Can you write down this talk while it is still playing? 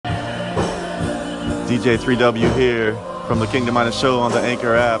DJ 3W here from the Kingdom Minded Show on the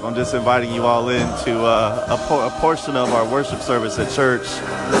Anchor app. I'm just inviting you all into a portion of our worship service at church.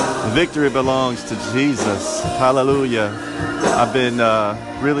 Victory belongs to Jesus. Hallelujah. I've been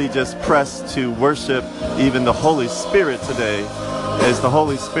really just pressed to worship even the Holy Spirit today, as the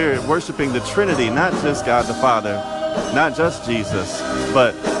Holy Spirit worshiping the Trinity, not just God the Father, not just Jesus,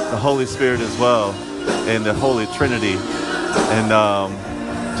 but the Holy Spirit as well, and the Holy Trinity. And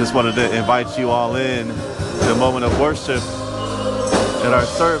just wanted to invite you all in to a moment of worship at our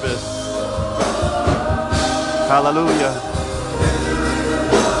service. Hallelujah.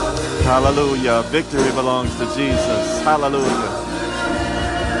 Hallelujah. Victory belongs to Jesus. Hallelujah.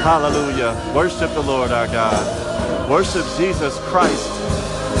 Hallelujah. Worship the Lord our God. Worship Jesus Christ.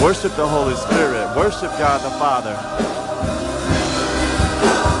 Worship the Holy Spirit. Worship God the Father.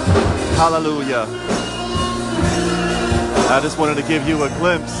 Hallelujah. I just wanted to give you a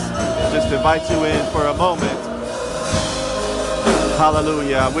glimpse, just invite you in for a moment.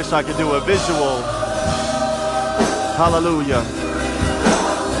 Hallelujah. I wish I could do a visual. Hallelujah.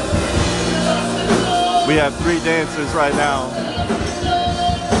 We have 3 dancers right now.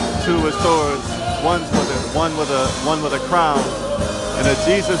 2 with swords, one with a crown, and a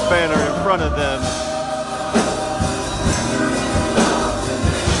Jesus banner in front of them.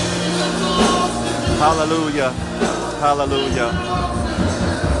 Hallelujah. Hallelujah.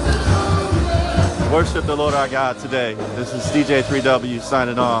 Worship the Lord our God today. This is DJ 3W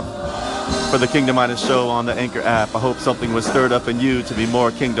signing off for the Kingdom Minded Show on the Anchor app. I hope something was stirred up in you to be more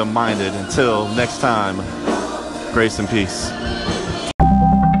kingdom minded. Until next time, grace and peace.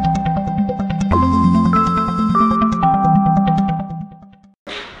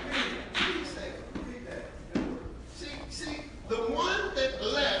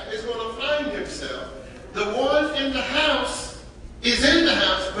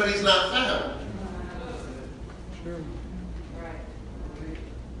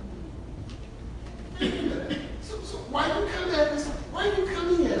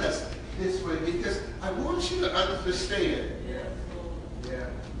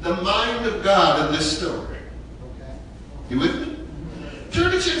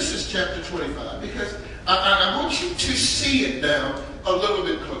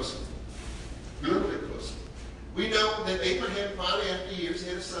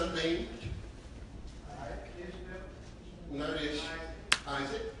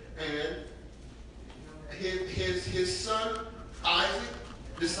 His son Isaac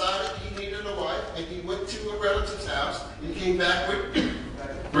decided he needed a wife, and he went to a relative's house and came back with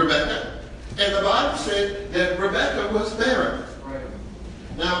Rebecca. And the Bible said that Rebecca was barren.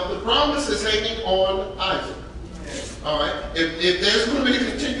 Now the promise is hanging on Isaac. All right. If there's going to be a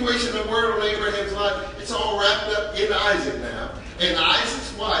continuation of the word on Abraham's life, it's all wrapped up in Isaac now. And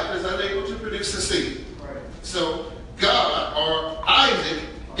Isaac's wife is unable to produce a seed. So God, or Isaac,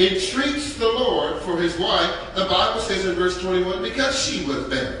 entreats the Lord for his wife. The Bible says in verse 21, because she was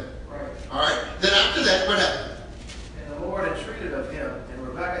barren. All right. Then after that, what happened? And the Lord entreated of him, and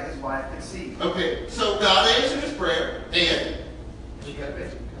Rebekah his wife conceived. Okay. So God answered his prayer, and she got a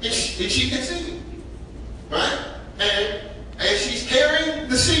baby. And she conceived. Right? And as she's carrying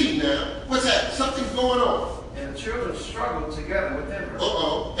the seed now, what's that? Something's going on. And the children struggled together within her.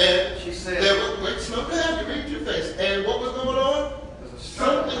 And she said, wait, slow down, you read your face. And what was going on?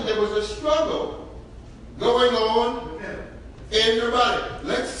 There was a struggle going on in her body.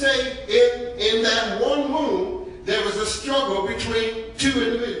 Let's say in that one womb, there was a struggle between 2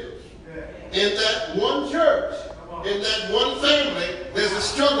 individuals. In that one church, in that one family, there's a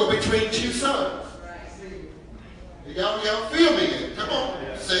struggle between 2 sons. Y'all feel me? Come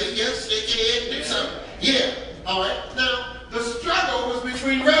on. Say yes, shake your head, do something. Yeah. All right. Now, the struggle was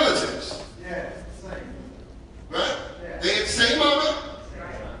between relatives. Right? They had the same mama.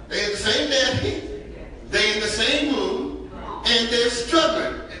 They had the same daddy. They in the same womb. And they're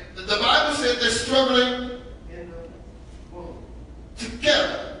struggling. The Bible said they're struggling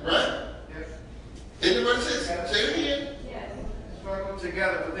together. Right? Anybody say it again? Struggling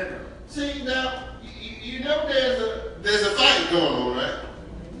together within her. See, now, you know there's a fight going on, right?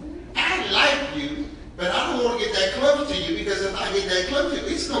 I like you, but I don't want to get that close to you, because if I get that close to you,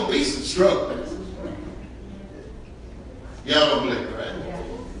 it's going to be some struggle. Y'all don't believe it, right?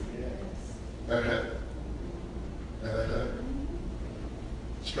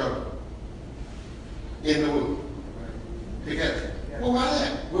 Struggle. In the womb. Together. Well, why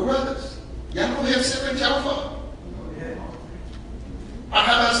that? We're brothers. Y'all don't have siblings, y'all fought. How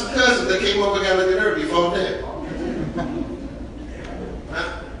about some cousins that came over and got a nerve? You fall dead.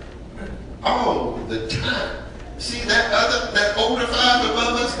 All the time. See that older 5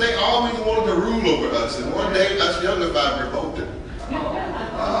 above us, they always wanted to rule rule over us. And one day, us younger five revolted.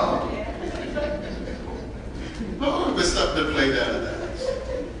 Oh, it was something to play down in the house.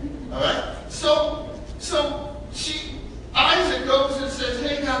 All right? So Isaac goes and says,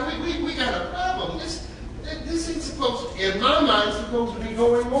 hey, God, we got a problem. This ain't supposed to, in my mind, supposed to be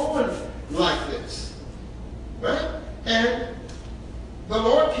going on like this. Right? And the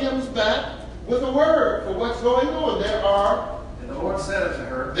Lord comes back with a word for what's going on. And the Lord said unto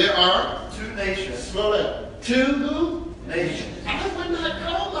her, There are 2 nations. Slow down. 2 who? Nations. I would not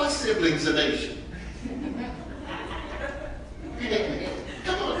call my siblings a nation.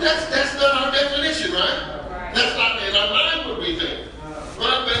 Come on, that's not our definition, right? That's not in our mind what we think.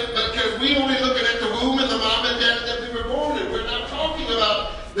 Right? But because we only looking at the womb and the mom and dad that we were born in. We're not talking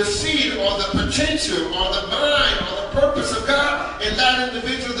about the seed or the potential or the mind or the purpose of God in that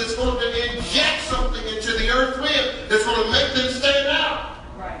individual that's going to inject something into the earth realm that's going to make them stand out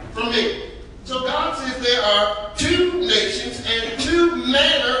from me. So God says there are 2 nations and 2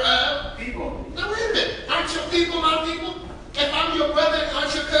 manner of people. Now wait a minute. Aren't your people my people? If I'm your brother,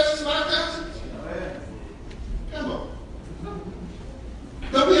 aren't your cousins my cousins? Come on.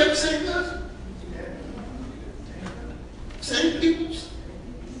 Don't we have the same cousin? Same peoples?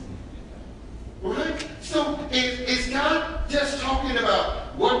 Right? So is God just talking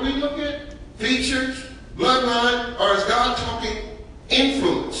about what we look at? Features, bloodline, or is God talking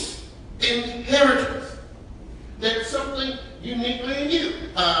influence, inheritance? There's something uniquely in you.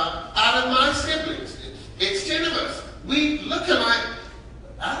 Out of my siblings, it's 10 of us. We look alike.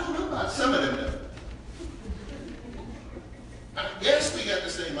 I don't know about some of them though. I guess we got the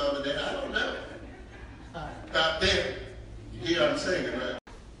same mom and dad. I don't know. Out there. You hear what I'm saying, right?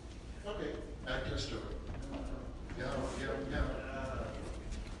 Okay, back to the story. Yeah.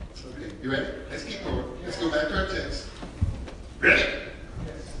 Okay, you ready? Let's keep going. Let's go back to our text. Ready?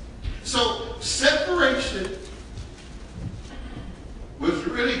 So, separation was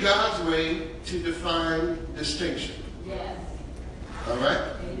really God's way to define distinction. Yes. All right?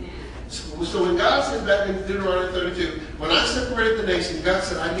 Amen. So when God says back in Deuteronomy 32, when I separated the nations, God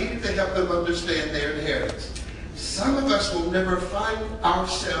said I needed to help them understand their inheritance. Some of us will never find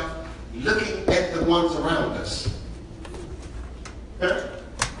ourselves looking at the ones around us. Huh?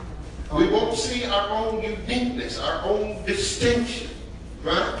 We won't see our own uniqueness, our own distinction,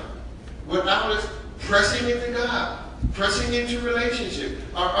 right? Without us pressing into God, pressing into relationship,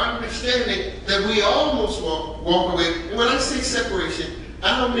 our understanding that we almost walk away. And when I say separation,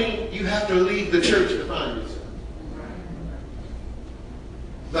 I don't mean you have to leave the church to find yourself.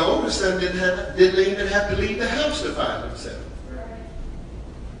 The older son didn't even have to leave the house to find himself.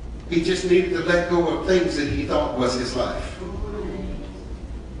 He just needed to let go of things that he thought was his life.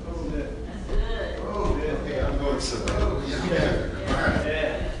 Okay, I'm going somewhere.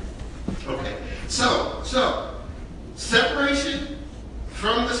 Okay, so separation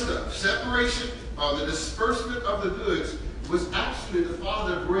from the stuff, separation or the disbursement of the goods was actually the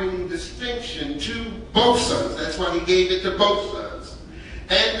Father bringing distinction to both sons. That's why he gave it to both sons.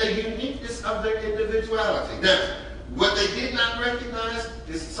 And the uniqueness of their individuality. Now, what they did not recognize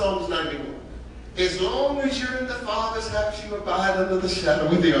is Psalms 91. As long as you're in the Father's house, you abide under the shadow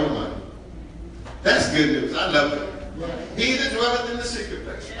of the Almighty. That's good news. I love it. He that dwelleth in the secret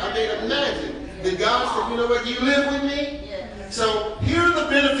place. I mean, imagine that God said, you know what, you live with me? So here are the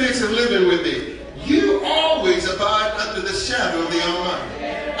benefits of living with me. You always abide under the shadow of the Almighty.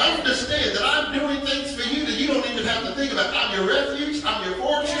 Understand that I'm doing things for you that you don't even have to think about. I'm your refuge. I'm your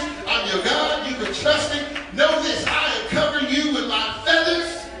fortress. I'm your God. You can trust me. Know this. I am covering you with my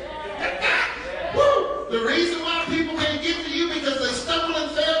feathers. Woo! The reason why people can't get to you because they stumble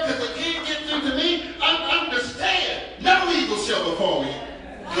and fail because they can't get through to me, understand. No evil shall befall you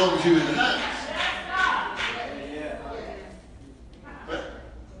as long as you're in the house.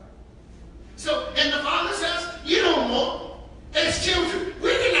 So, in the Father's house, you don't want, as children, we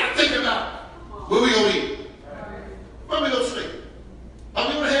did not think about what we're going to eat. Where we going to sleep? Are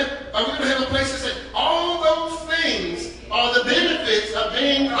we going to have a place to say, all those things are the benefits of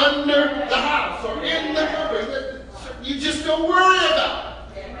being under the house or in the covering. You just don't worry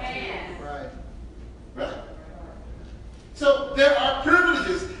about it. Right? So, there are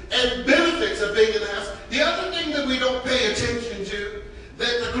privileges and benefits of being in the house. The other thing that we don't pay attention to,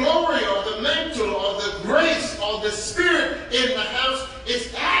 that the glory or the mantle or the grace or the spirit in the house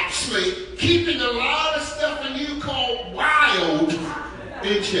is actually keeping a lot of stuff in you called wild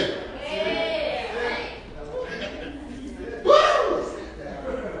in check. Woo!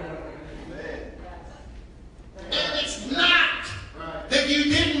 And it's not that you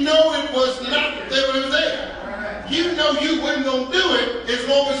didn't know it was not that it was there. You know you wasn't going to do it as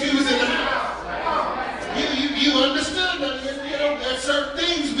long as you was in the house.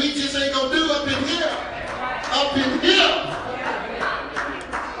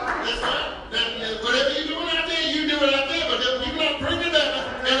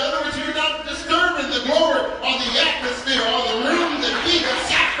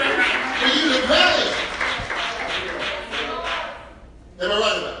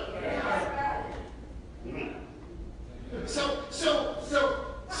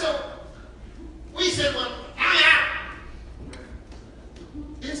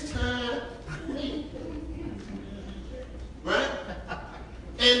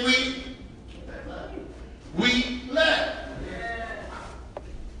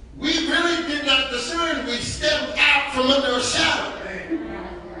 stepped out from under a shadow.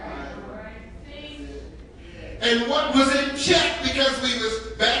 And what was in check because we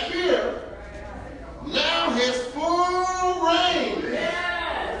was back here now has full reign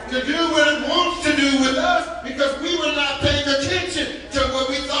to do what it wants to do with us because we were not paying attention to what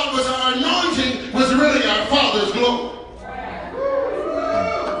we thought was our anointing was really our Father's glory.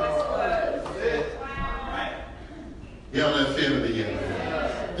 Y'all not feeling it yet?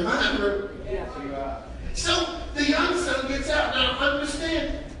 Am I ever? So the young son gets out. Now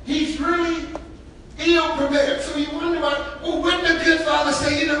understand, he's really ill prepared. So you wonder why, well, wouldn't the good father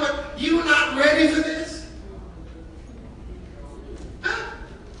say, you know what, you're not ready for this? Huh?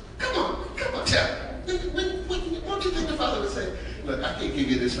 Come on, tell me. What do you think the father would say? Look, I can't give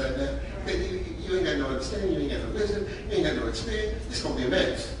you this right now. You ain't got no understanding, you ain't got no wisdom, you ain't got no experience. It's going to be a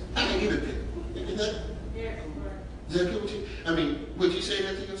mess. I can't give it to you. Is that good with you? I mean, would you say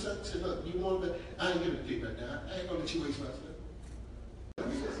that to your son? Say, look, you want that? I ain't giving it to you right now. I ain't going to let you waste my stuff. Let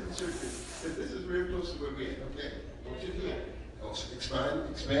me listen to church. This is real close to where we're at, okay? I want you to hear. Also,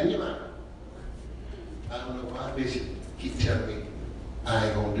 expand your mind. I don't know why Bishop keep telling me I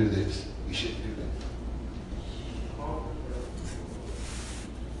ain't going to do this. You shouldn't do that.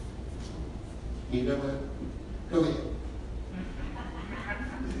 You know what? Go ahead.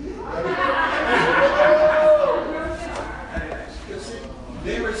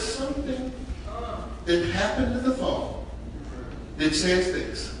 There is something that happened in the fall that says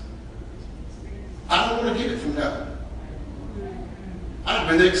this. I don't want to get it from God. I've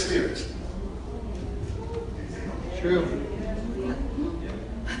been experienced. True.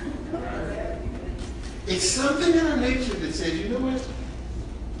 It's something in our nature that says, you know what?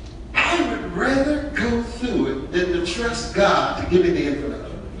 I would rather go through it than to trust God to give me the information.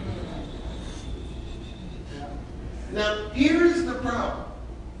 Now, here's the problem.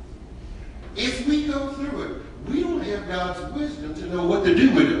 If we go through it, we don't have God's wisdom to know what to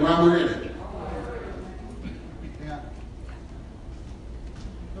do with it while we're in it.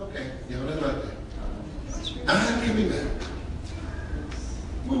 Okay, y'all don't like that. I'm coming back.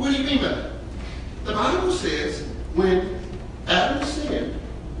 Well, what do you mean by that? The Bible says when Adam sinned,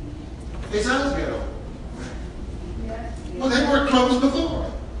 his eyes got open. Well, they weren't closed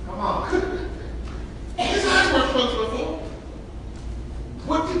before. Come on. His eyes weren't closed before.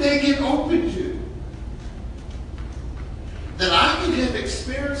 What did they get open to? That I can have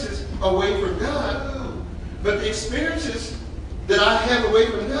experiences away from God, but the experiences that I have away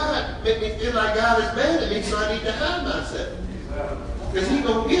from God make me feel like God is mad at me, so I need to hide myself. Because He's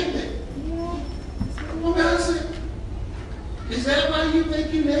going to get me. Well, God said, is that why you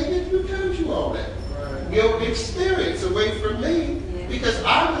think you're naked? Who told you all that? Right. Your experience away from me, because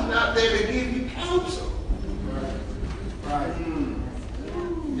I was not there to give you counsel. Right.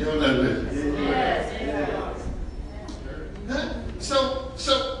 You don't know this? Yes. Huh?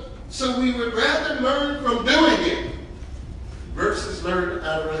 So we would rather learn from doing it versus learn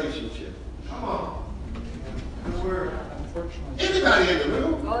out of relationship. Come on. Anybody in the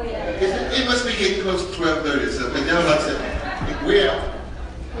room? Oh, yeah. It must be getting close to 12:30 or something. Y'all like said, we're out.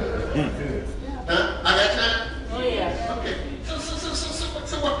 Huh? I got time? Oh, yeah. Okay.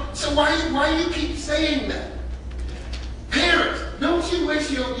 So why you keep saying that? Parents, don't you wish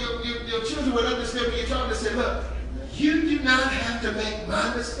your children would understand when you're talking to say, look, you do not have to make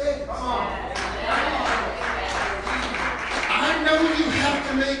my mistakes. I know you have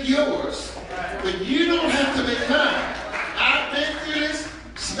to make yours, but you don't have to make mine. I've been through this,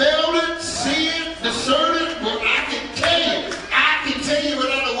 smelled it, seen it, discerned it, but I can tell you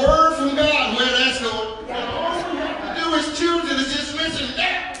without a word from God where that's going. And all you have to do as children is just listen. I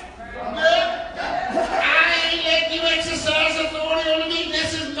ain't let you exercise authority on me.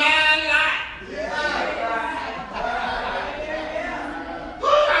 This is my life.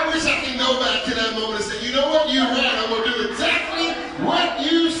 I wish I could go back to that moment and say, you know what, you're right. I'm going to do exactly what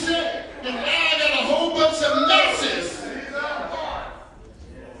you said. And now I got a whole bunch of messes.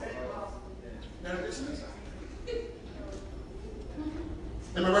 Now listen.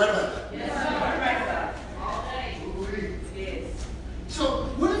 Am I right about that? Yes. So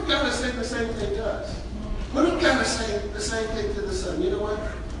what if God is saying the same thing to us? What if God is saying the same thing to the son? You know what?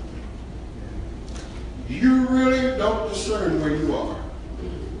 You really don't discern where you are.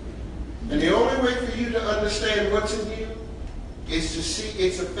 And the only way for you to understand what's in you is to see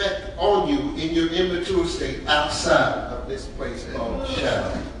its effect on you in your immature state outside of this place called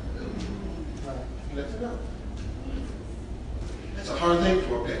shadow. Let's go. That's a hard thing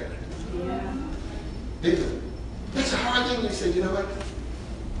for a parent. Yeah. That's a hard thing to say, you know what?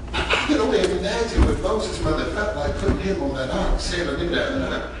 I can only imagine what Moses' mother felt like putting him on that ark, sailing in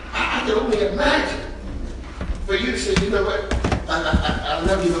there. I can only imagine. for you to say, you know what, I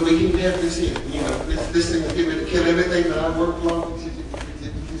love you, but we can't have this here. You know, this thing will get ready to kill everything that I worked on.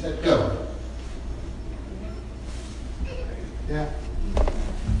 You said, go. Yeah.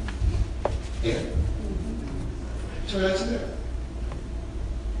 Yeah. So that's it.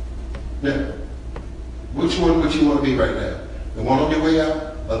 Now, which one would you want to be right now? The one on your way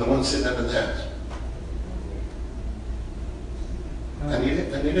out or the one sitting up in the house? I need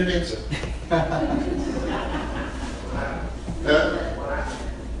an answer.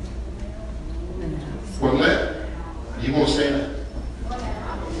 One left. You won't stay in the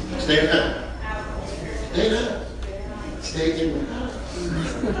house. Stay in the house. Stay in the house. Stay in the house.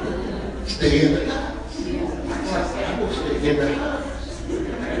 Stay in the house. I will stay in the house.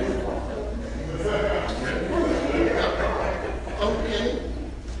 Okay.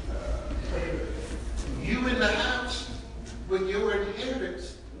 You in the house with your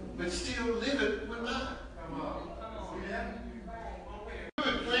inheritance, but still living with mine.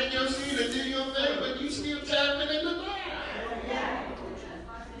 Plant your seed and do your thing, but you still tapping in the mine.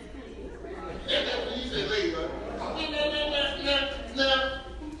 And that's when you say, labor. Now,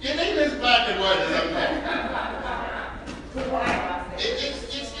 it ain't as black and white as I'm it's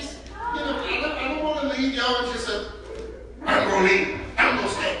you know, I don't want to leave y'all with just a, I'm going to leave, I'm going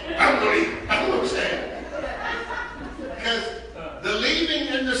to stay, I'm going to leave, I'm going to stay. Because the leaving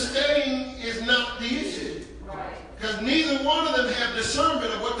and the staying is not the issue. Because neither one of them have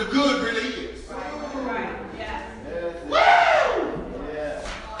discernment of what the good really is. Right. Yeah. Woo!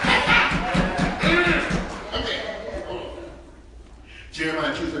 Okay, hold on.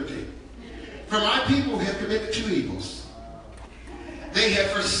 Jeremiah 2:13. For my people have committed two evils. They have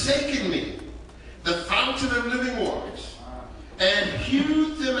forsaken me, the fountain of living waters, and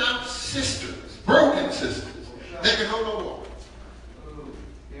hewed them out cisterns, broken cisterns, that can hold no water.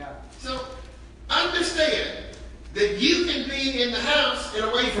 So, understand that you can be in the house and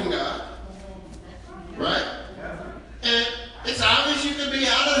away from God, right? And it's obvious you can be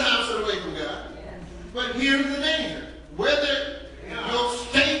out of the house and away from God. But here's the danger. Whether your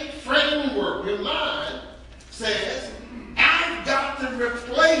state framework, your mind, says, I've got to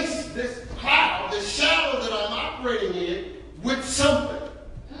replace this cloud, this shadow that I'm operating in, with something.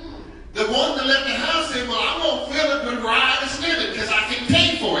 The one that left the house said, well, I won't fill it with riotous living because I can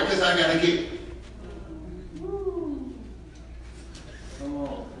pay for it because I got to get it. Come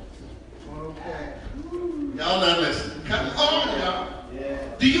on. Okay. Y'all not listening. Come on, y'all. Yeah.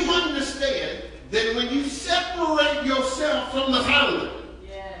 Do you understand that when you separate yourself from the founder,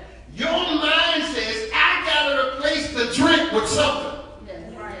 your mind says, I got to replace the drink with something.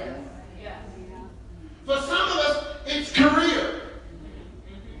 For some of us, it's career.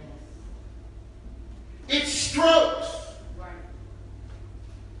 It's strokes.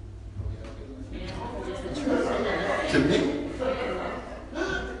 To me.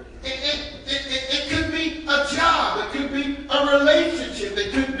 It could be a job. It could be a relationship.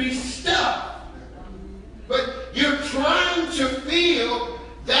 It could be stuff. But you're trying to feel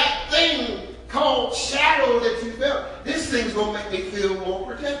that thing called shadow that you felt. This thing's going to make me feel more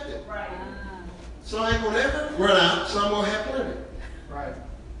protected. Right. So I ain't going to ever run out, so I'm going to have plenty. Right.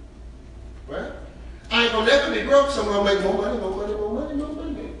 Right? I ain't going to never be broke, so I'm going to make more money, more money, more money, more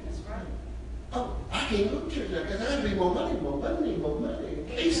money. That's right. Oh, I can't go to church now because I need more money, more money, more money in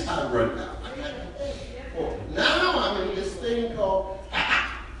case I run out. Well, now I'm in this thing called,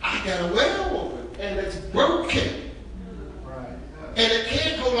 I got a well woman, and it's broken. Right. And it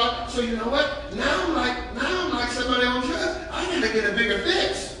can't hold on. So you know what? Now I'm like somebody on church. I gotta get a bigger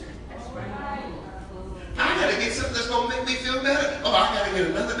fix. I gotta get something that's gonna make me feel better. Oh, I gotta get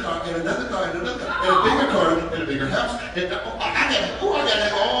another car, and another car, and another car, and a bigger car, and a bigger house. And I gotta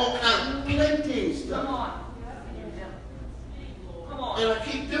have all kinds of plenty stuff. Come on. Come on. And I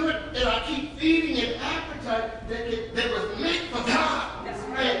keep doing, and I keep feeding an appetite that was meant for God. That's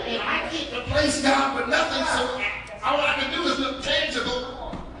right. And I can't replace God with nothing, so all I can do is look tangible.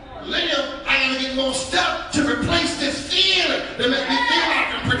 Live, I gotta get more stuff to replace this feeling that make me feel like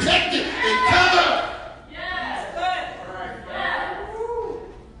I'm protected and covered. Yes. Good. Yeah.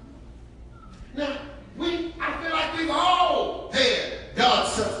 Now, I feel like we've all had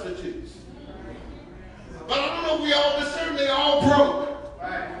God's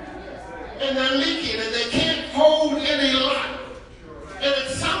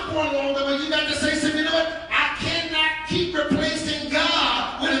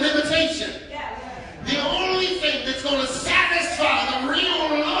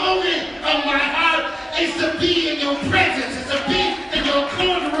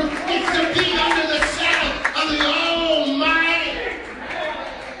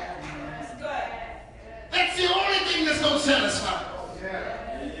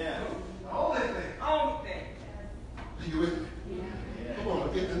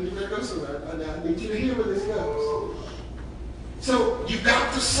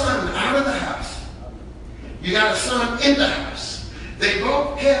son out of the house. You got a son in the house. They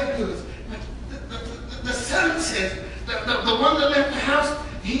both have goods. The son says, the one that left the house,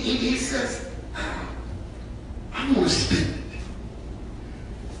 he says, I want to spend it.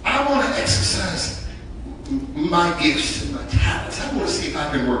 I want to exercise my gifts and my talents. I want to see if I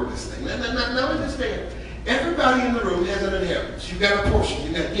can work this thing. Now understand, everybody in the room has an inheritance. You got a portion,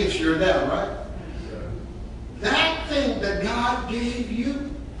 you got gifts, you're endowed, right? That thing that God gave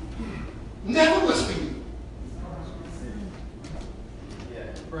you never was for you.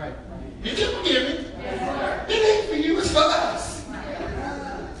 Right. You can hear me? It ain't for you, it's for us.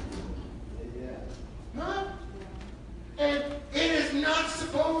 Huh? And it is not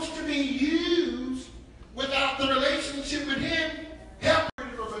supposed to be used without the relationship with him. Help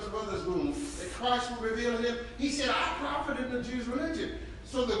from his mother's womb that Christ will reveal in him. He said, I profited in the Jews' religion.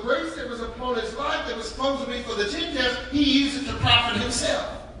 So the grace that was upon his life that was supposed to be for the Gentiles, he used it to profit himself.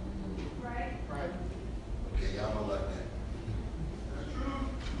 Right. Right. Okay, y'all don't like that.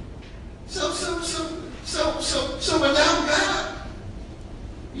 So without God,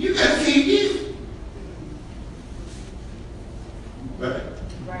 you got to feed you. Right?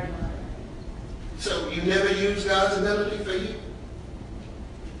 Right. So you never use God's ability for you?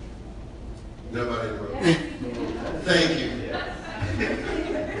 Nobody in the room. Thank you.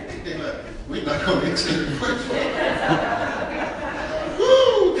 We're not going to answer the question.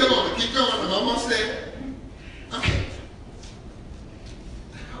 Woo! Come on, keep going. I'm almost there. Okay.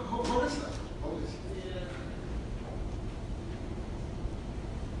 Hold this up. Hold this.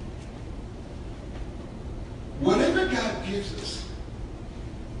 Whatever God gives us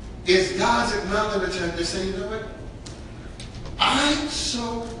is God's acknowledgement to say, you know what? I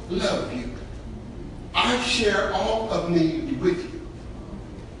so love you. I share all of me with you.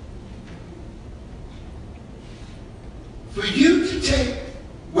 For you to take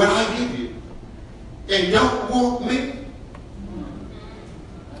what I give you and don't want me.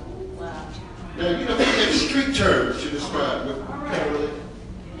 Now, you know, we have street terms to describe what parallel.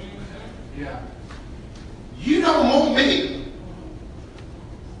 Yeah. You don't want me,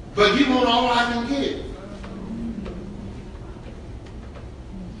 but you want all I can give.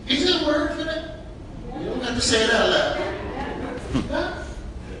 Is there a word for that? You don't have to say it out loud. Huh?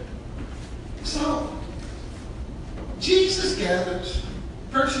 So, Jesus gathers.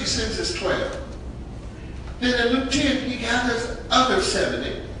 First he sends his 12. Then in Luke 10, he gathers other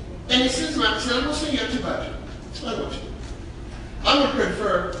 70. And he sends them out and says, I'm going to send you up to budget. That's what I want you to do. I'm going to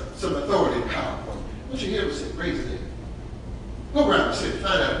confer some authority and power upon you. I want you to hear what say, praise the name. Go around the city,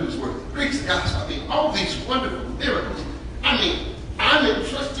 find out who's worthy. Preach the gospel. I mean, all these wonderful miracles. I mean, I'm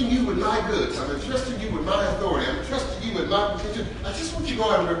entrusting you with my goods. I'm entrusting you with my authority. I'm entrusting you with my position. I just want you to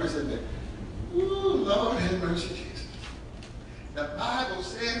go out and represent me. Ooh, Lord have mercy, Jesus. The Bible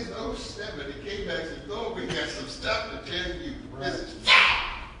says those 70 came back and said, Lord, we got some stuff to tell you. This is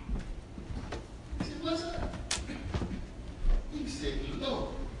he said, what's up? He said, Lord,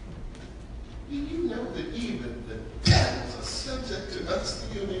 do you know that even the devils are subject to us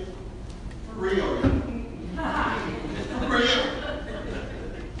human? For real. For real.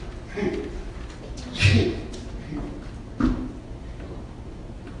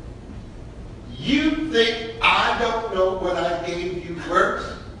 You think I don't know what I gave you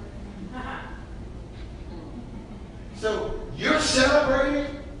first? So you're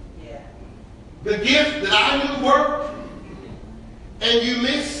celebrating the gift that I knew worked, and you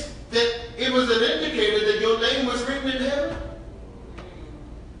miss that it was an indicator that your name was written in heaven?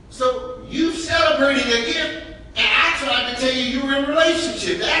 So you celebrating a gift, and I tried to tell you you were in a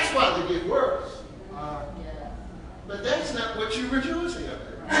relationship. That's why the gift works. But that's not what you're rejoicing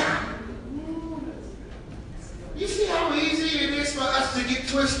about. You see how easy it is for us to get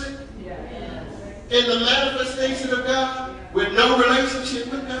twisted in the manifestation of God with no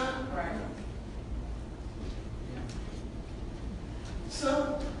relationship with God?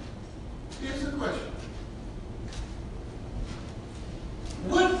 So, here's the question.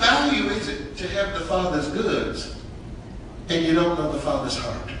 What value is it to have the Father's goods and you don't know the Father's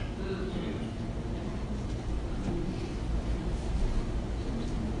heart?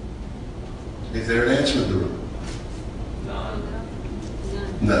 Is there an answer in the room?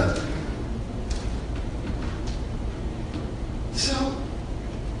 None. So,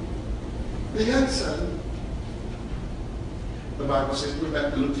 the young son, the Bible says, we're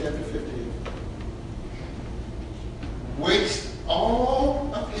back to Luke chapter 15, wastes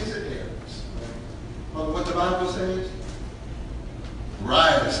all of his inheritance on what the Bible says?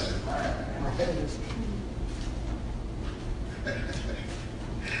 Riotously.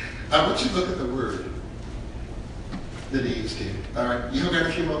 I want you to look at the word that he is given. All right, y'all got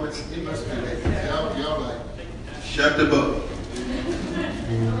a few moments? It must be that. Y'all like, shut the book.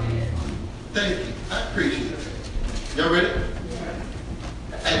 Thank you. I appreciate it. Y'all ready?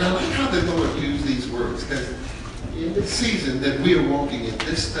 And I like how the Lord used these words, because in the season that we are walking in,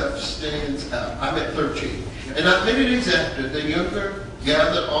 this stuff stands out. I'm at 13. And not many days after, the younger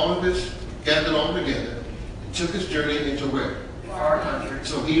gathered all together, and took his journey into where? Far country.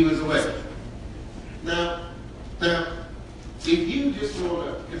 So he was away. Now, if you just want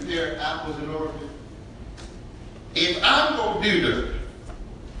to compare apples and oranges, if I'm going to do that,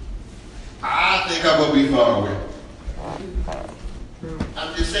 I think I'm going to be far away.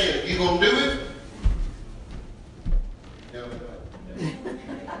 I'm just saying, if you're going to do it, no.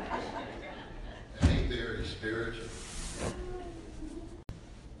 I ain't very spiritual.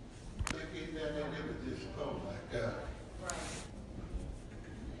 Oh my God.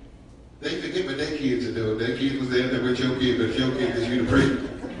 They forget what their kids are doing. Their kids was there with your kid, but your kid is you to pray.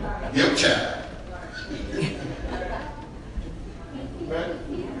 Your child. Right?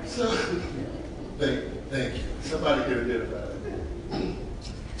 So, thank you. Somebody could identify it.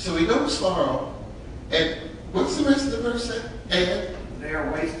 So he goes far off, and what's the rest of the verse say? And They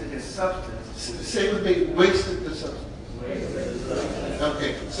are wasted his substance. say with me, wasted the substance.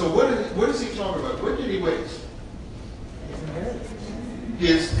 Okay, so what is he talking about? What did he waste?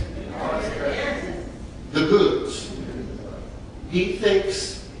 The goods. He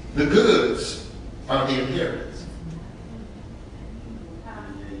thinks the goods are the inheritance.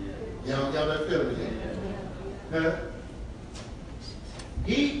 Y'all not feeling it? Huh?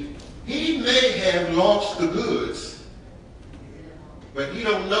 He may have lost the goods, but he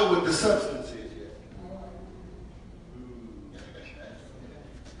don't know what the substance is yet.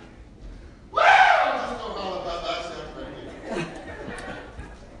 Wow! I'm gonna holler about myself right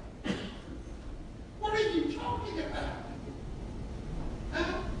here. What are you talking about?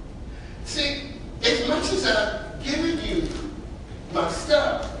 Huh? See, as much as I've given you my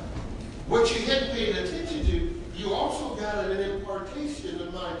stuff, what you hadn't paid attention to, you also got an impartation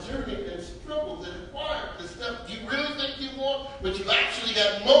of my journey and struggle that acquired the stuff you really think you want, but you actually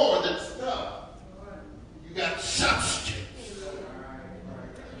got more than stuff. You got substance.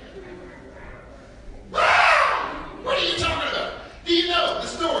 Wow! What are you talking about? Do you know the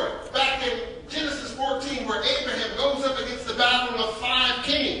story back in Genesis 14 where Abraham goes up against the battle of 5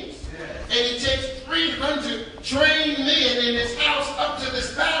 kings? And he takes 300 trained men in his house up to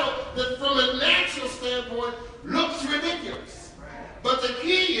this battle that from a natural standpoint looks ridiculous. But the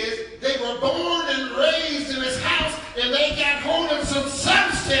key is they were born and raised in his house, and they got hold of some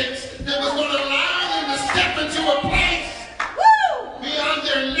substance that was going to allow them to step into a place beyond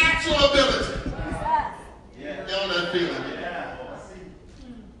their natural ability. Y'all not feeling it?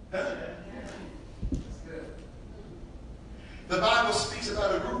 The Bible speaks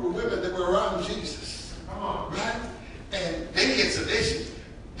about a group of women that were around Jesus. Right? And they had some issues.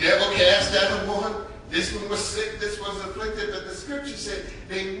 Devil cast out of one. This one was sick. This was afflicted. But the scripture said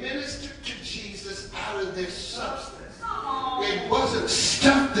they ministered to Jesus out of their substance. It wasn't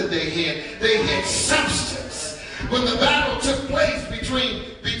stuff that they had substance. When the battle took place between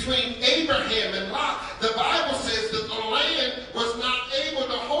Abraham and Lot, the Bible says that the land was not able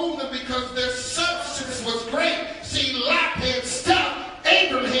to hold them because their substance was great. See, Lot had stuff,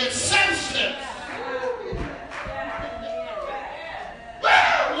 Abraham had substance.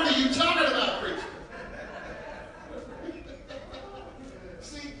 Wow, what are you talking about, preacher?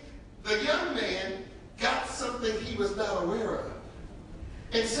 See, the young man got something he was not aware of.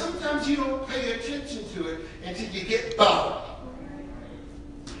 And sometimes you don't pay attention to it until you get bothered.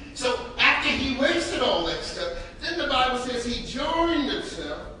 So after he wasted all that stuff, then the Bible says he joined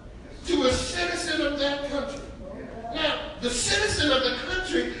himself to a citizen of that country. Now, the citizen of the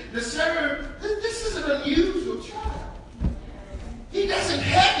country discerned that this is an unusual child. He doesn't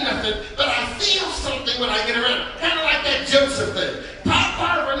have nothing, but I feel something when I get around. Kind of like that Joseph thing.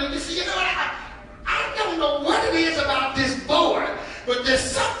 Potiphar, and you say, you know what, I don't know what it is about this boy, but there's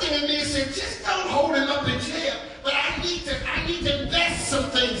something in me that says, just don't hold him up in jail. But I need to invest some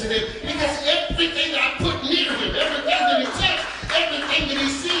things in him, because everything I put near him, everything that he touches, everything that he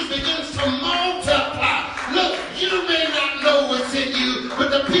sees begins to multiply. Look, you may not know what's in you, but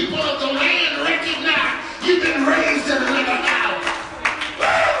the people of the land recognize you've been raised in another house.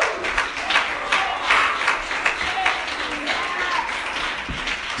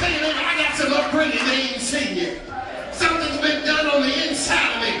 Tell you, I got some upbringing they ain't seen yet. Something's been done on the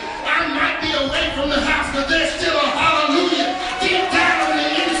inside of me. I might be away from the house, but there's still a hallelujah deep down on the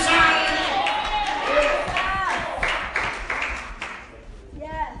inside of me.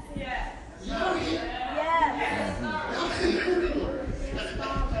 Yes. Yes. Y'all hear? Yes. Y'all hear?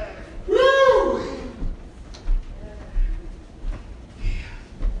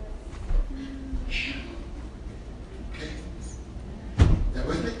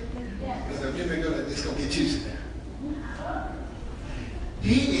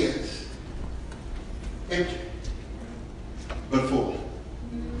 He is empty, but full.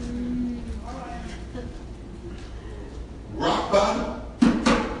 Rock bottom,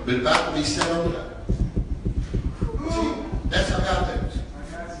 but about to be set on up. See, that's how God thinks.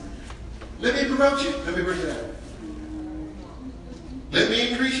 Let me promote you, let me bring it up. Let me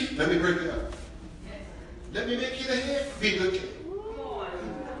increase you, let me bring it up. Let me make you the head, be a good king.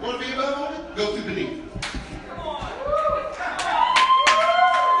 Want to be above all it? Go through beneath.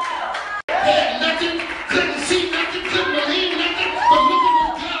 Had nothing, couldn't see nothing, couldn't believe nothing, but look at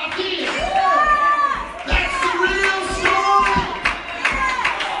what God did. That's the real story.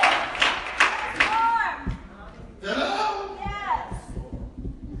 Hello?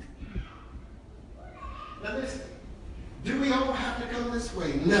 Now listen, do we all have to come this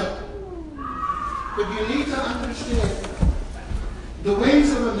way? No. But you need to understand the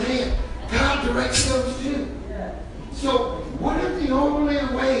ways of a man, God directs those too. So what if the only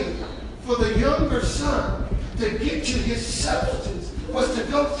way for the younger son to get to his substance was to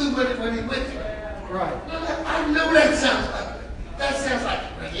go through what he went through? Right. I know that sounds like,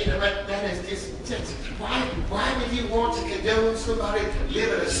 you know, that is just why would you want to condone somebody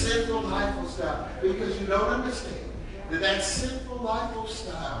living a sinful lifestyle? Because you don't understand that sinful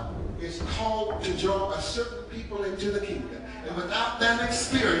lifestyle is called to draw a certain people into the kingdom. And without that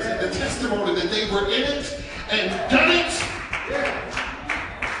experience and the testimony that they were in it and done it,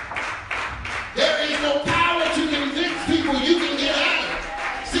 there is no power to convince people you can get out of it.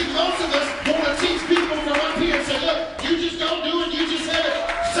 See, most of us want to teach people from up here and say, look, you just don't do it, you just have it.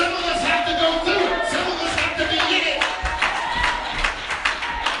 Some of us have to go through it. Some of us have to be in it.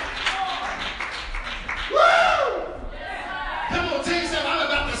 Woo! I'm going to tell you something. I'm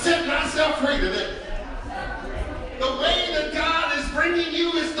about to set myself free today. The way that God is bringing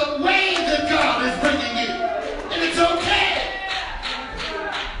you is the way that God is bringing you. And it's okay.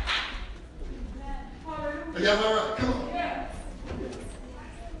 Are y'all all right? Come on.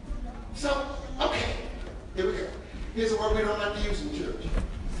 So, okay. Here we go. Here's a word we don't like to use in church.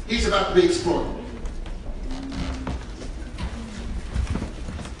 He's about to be exploited.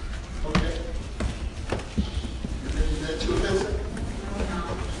 Okay? Is that too offensive?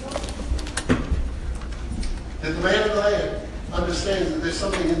 That the man of the land understands that there's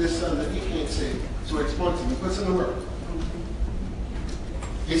something in this son that he can't see. So he exploits him. He puts him to work.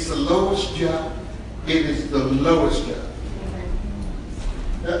 It's the lowest job. It is the lowest job.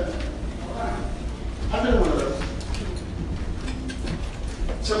 Yeah. I've been one of those.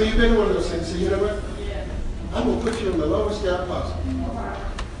 Some of you have been one of those things. So you know what? I'm going to put you in the lowest job possible.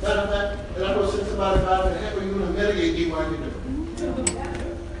 Matter of fact, and I'm going to send somebody by and heck, we're going to mitigate you while you do it.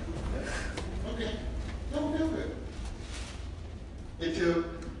 Okay. Don't do it. Until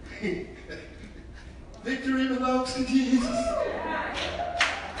victory belongs to Jesus.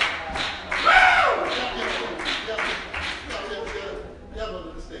 Y'all don't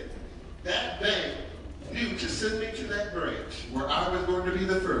understand. That bank knew to send me to that branch where I was going to be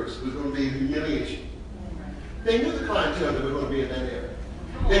the first was going to be a humiliation. They knew the clientele that were going to be in that area.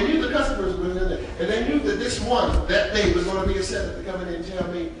 They knew the customers were in there. And they knew that this one, that day, was going to be a setup to come in and tell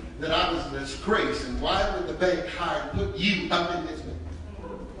me that I was a disgrace. And why would the bank hire and put you up in this bank?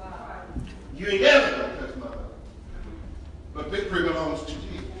 You ain't ever going to touch my money. But victory belongs to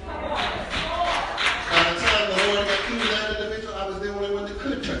Jesus. By the time the Lord got through that individual, I was the only one that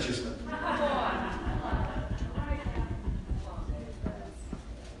could touch his money.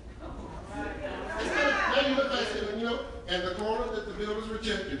 Now you look back and you know, and the corner that the builders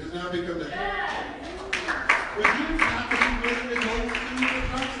rejected has now become the head. But you have to be willing to go through the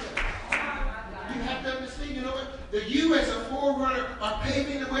process. You have to understand, you know what? That you as a forerunner are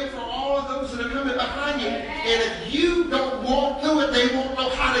paving the way for all of those that are coming behind you. And if you don't walk through it, they won't know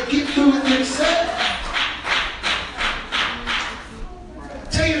how to get through it themselves.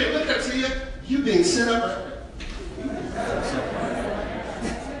 Tell you that, look up to you, you being set up right now.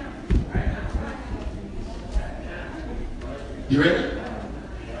 You ready?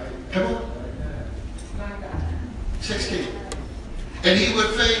 Come on. 16. And he would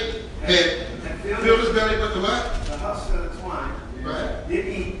faint had filled his belly with the what? The husk of the twine. Right. Did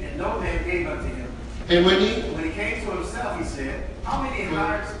eat, and no man gave unto him. And when he came to himself, he said, how many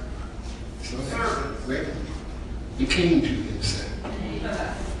hired servants? Wait. He came to himself.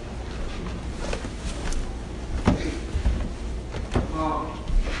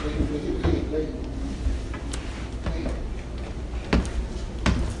 Wait.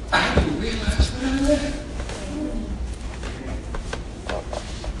 I didn't realize where I left.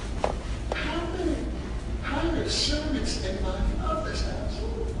 How many hired servants in my father's house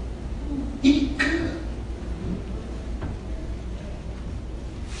eat good?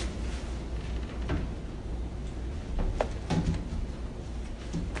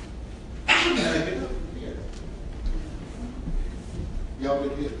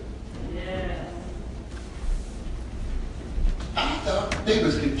 y'all been here. I thought they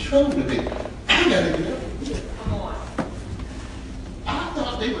was controlling me. I gotta get up. Come on. I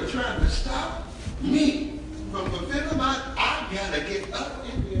thought they were trying to stop me from fulfilling I gotta get up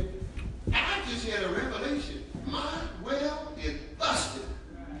in here. I just had a revelation. My well is busted.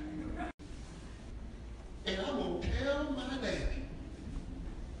 And I'm going to tell my daddy,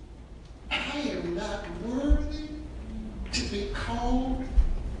 I am not worthy to be called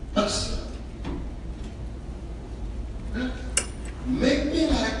a son. Make me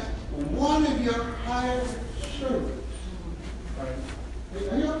like one of your hired servants.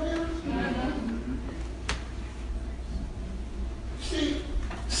 Are you okay? See,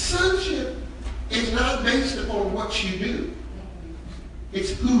 sonship is not based upon what you do.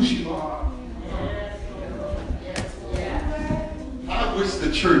 It's who you are. I wish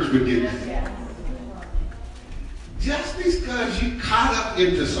the church would get it. Just because you caught up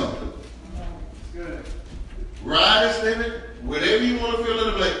into something, riders limit, whatever you want to fill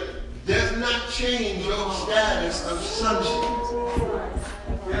in the blank, does not change your status of sonship.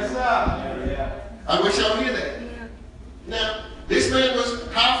 Yes, sir. I wish y'all hear that. Now, this man was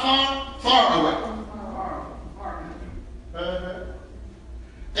how far? Far away.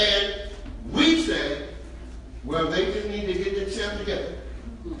 And we say, well, they just need to get themselves together.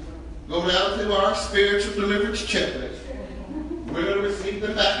 Go down to our spiritual deliverance checklist. We're going to receive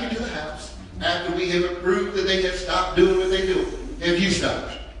them back into the house after we have approved that they have stopped doing what they do. Have you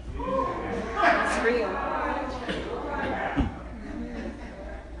stopped? It's real.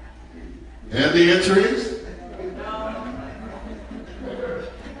 And the answer is?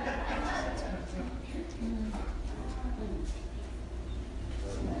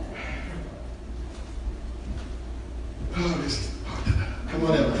 Oh, this is come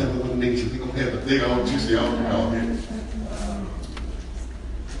on out, tell me what needs you. We're going to have a big old juicy altar here.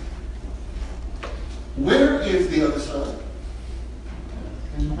 Where is the other son?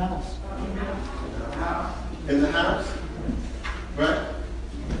 In the house. In the house. Right?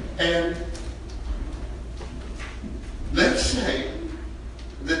 And let's say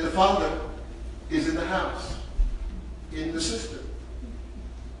that the father is in the house, in the system,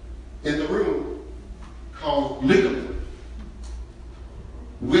 in the room called ligament,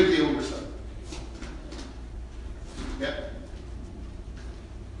 with the older son. Yeah?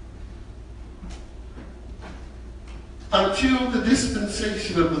 Until the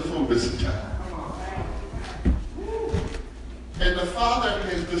dispensation of the fullness of time. And the father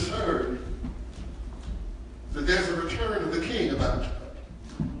has discerned that there's a return of the king about.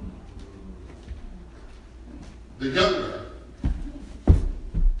 The younger.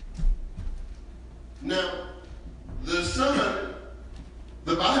 Now, the son,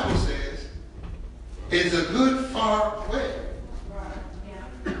 the Bible says, is a good far way.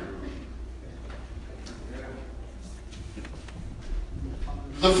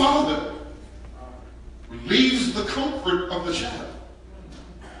 The father leaves the comfort of the child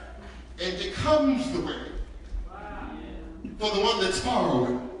and becomes the way for the one that's far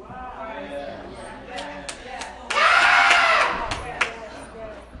away.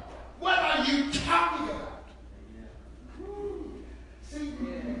 What are you talking about? See,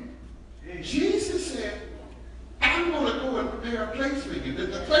 Jesus said, I'm going to go and prepare a place for you.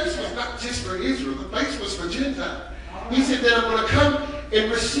 The place was not just for Israel. The place was for Gentiles. He said that I'm going to come and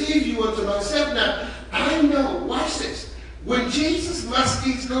receive you unto myself. Now, I know, watch this. When Jesus must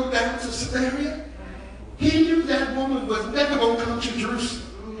needs go down to Samaria, he knew that woman was never going to come to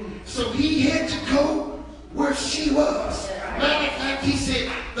Jerusalem. So he had to go where she was. Matter of fact, he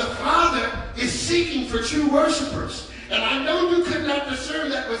said, the Father is seeking for true worshipers. And I know you could not discern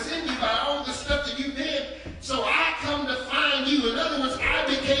that was in you by all the stuff that you did. So I come to find you. In other words, I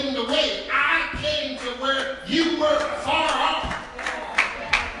became the way. I came to where you were far off.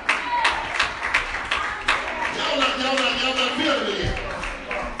 Y'all not feeling me yet.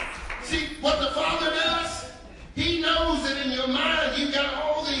 See, what the Father does, he knows that in your mind you've got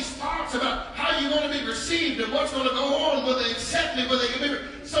all these thoughts about how you're going to be received and what's going to go on, will they accept me, will they give me.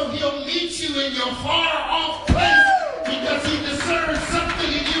 So he'll meet you in your far off place because he discerns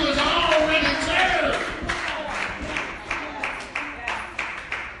something in you is already there.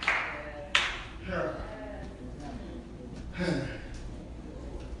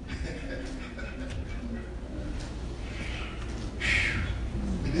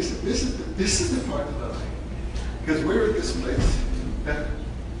 This is the part that I like. Because we're in this place that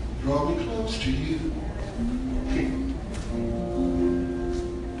draw me close to you.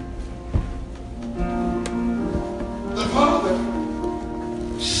 The Father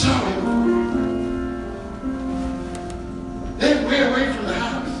saw him. Then ran away from the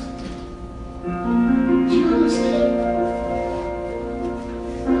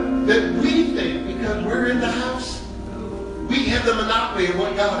that we think because we're in the house, we have the monopoly of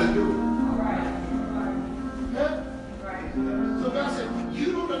what God is doing. Huh? So God said,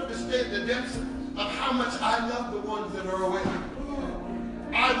 you don't understand the depths of how much I love the ones that are away.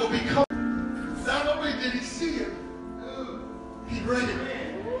 I will become. Not only did he see him, he read it.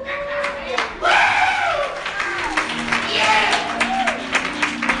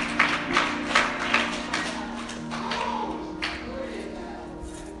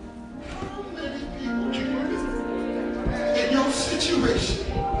 Situation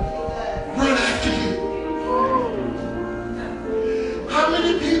run after you. How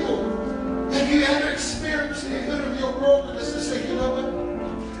many people have you ever experienced the good of your brokenness and say, you know what?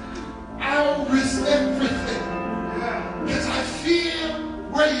 I'll risk everything because I feel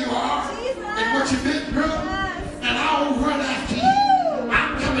where you are and what you've been through, and I'll run after you.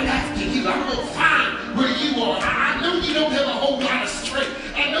 I'm coming after you. I'm going to find where you are. I know you don't have a whole lot of strength.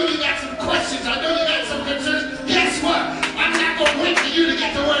 I know you got some questions. I know you got some concerns. Guess what? I'm not going to wait for you to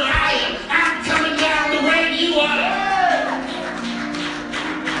get to where I am. I'm coming down to where you are.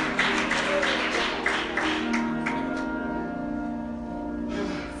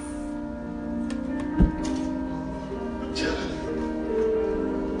 I'm telling you,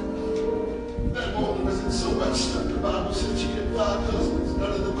 that woman was in so much stuff. The Bible said she had 5 husbands.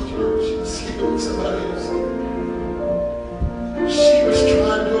 None of them was hers. She was sleeping with somebody else. She was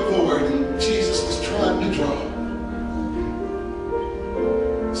trying to avoid, and Jesus was trying to draw.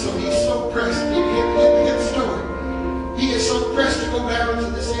 So he's so pressed. Hear the story. He is so pressed to go down to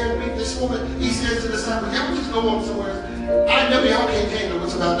this here and meet this woman. He says to the disciples, y'all just go on somewhere else. I know y'all can't handle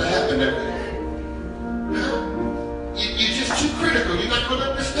what's about to happen there. No. You're just too critical. You're not going to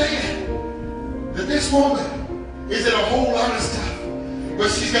understand that this woman is in a whole lot of stuff, but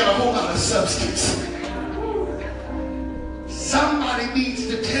she's got a whole lot of substance. Somebody needs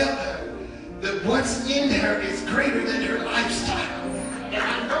to tell her that what's in her is greater than her lifestyle. And I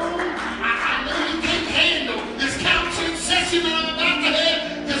know you can't handle this counseling session that I'm about to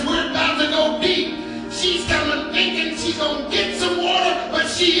have because we're about to go deep. She's coming thinking she's going to get some water, but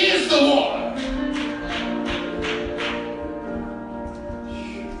she is the water.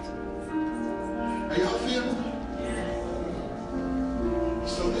 Are y'all feeling me?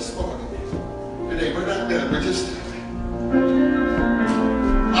 So this morning, today, we're not done. We're just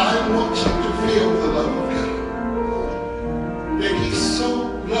I want you to feel the love of God. That he so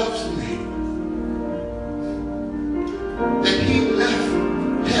loves me that he left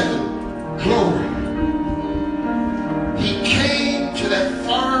heaven, glory. He came to that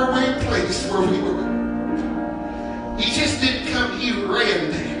faraway place where we were. He just didn't come, he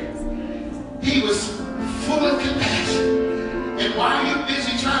ran there. He was full of compassion. And while you're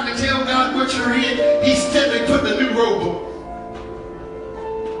busy trying to tell God what you're in, he's steadily putting a new robe on.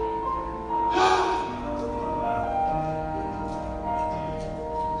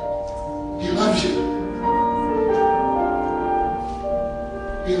 He loves you.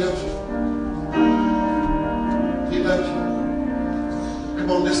 He loves you. He loves you. Come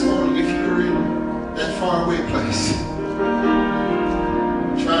on, this morning, if you're in that faraway place,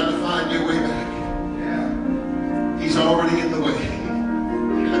 trying to find your way back, he's already in the way.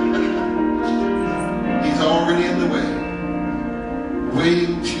 He's already in the way,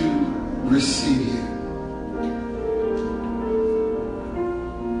 waiting to receive you.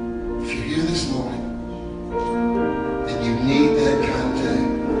 If you're here this morning and you need that contact,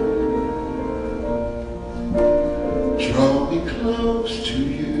 draw me close to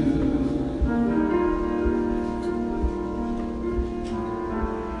you.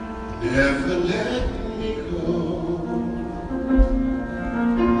 Never let me go.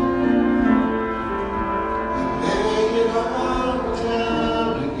 Lay it all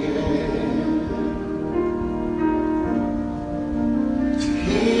down again to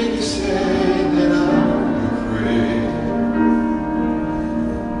hear you say that I'm your friend.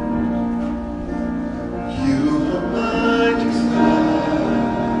 You are my desire.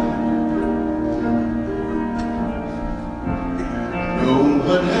 No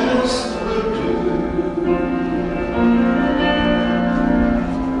one else will do.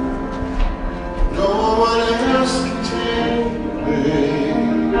 No one else can take away.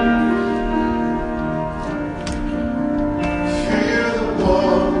 Feel the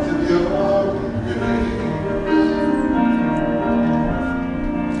warmth of your embrace.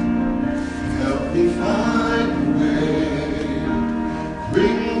 Help me find a way.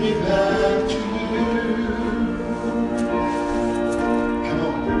 Bring me back to you. Come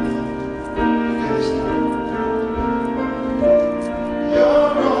on. Yes.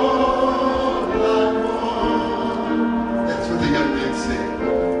 You're all I want. That's what the young man said.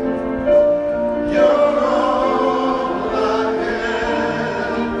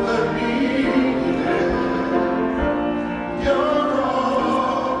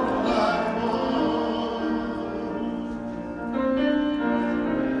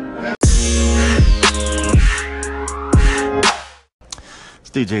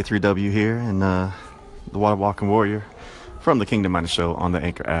 DJ3W here, and the Water Walking Warrior from the Kingdom Minded Show on the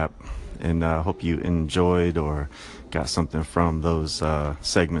Anchor app. And I hope you enjoyed or got something from those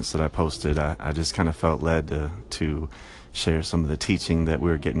segments that I posted. I just kind of felt led to share some of the teaching that we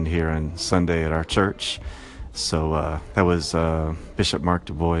were getting here on Sunday at our church. So that was Bishop Mark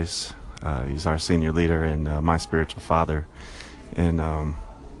Du Bois. He's our senior leader and my spiritual father. And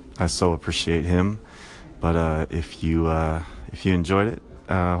I so appreciate him. But if you enjoyed it,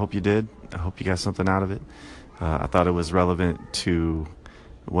 I hope you did. I hope you got something out of it. I thought it was relevant to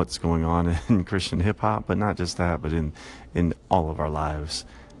what's going on in Christian hip hop, but not just that, but in all of our lives.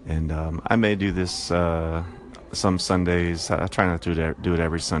 And I may do this some Sundays. I try not to do it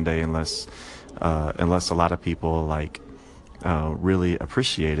every Sunday unless a lot of people really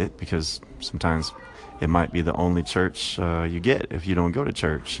appreciate it, because sometimes it might be the only church you get if you don't go to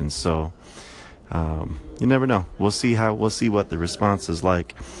church. And so you never know. We'll see what the response is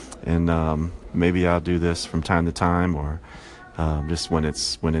like, and maybe I'll do this from time to time, or just when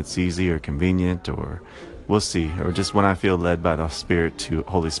it's easy or convenient, or we'll see, or just when I feel led by the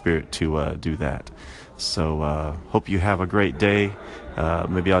Holy Spirit to do that. So hope you have a great day.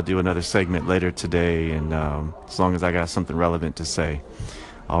 Maybe I'll do another segment later today, and as long as I got something relevant to say.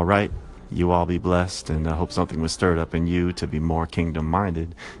 All right. You all be blessed, and I hope something was stirred up in you to be more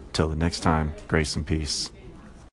kingdom-minded. Till the next time, grace and peace.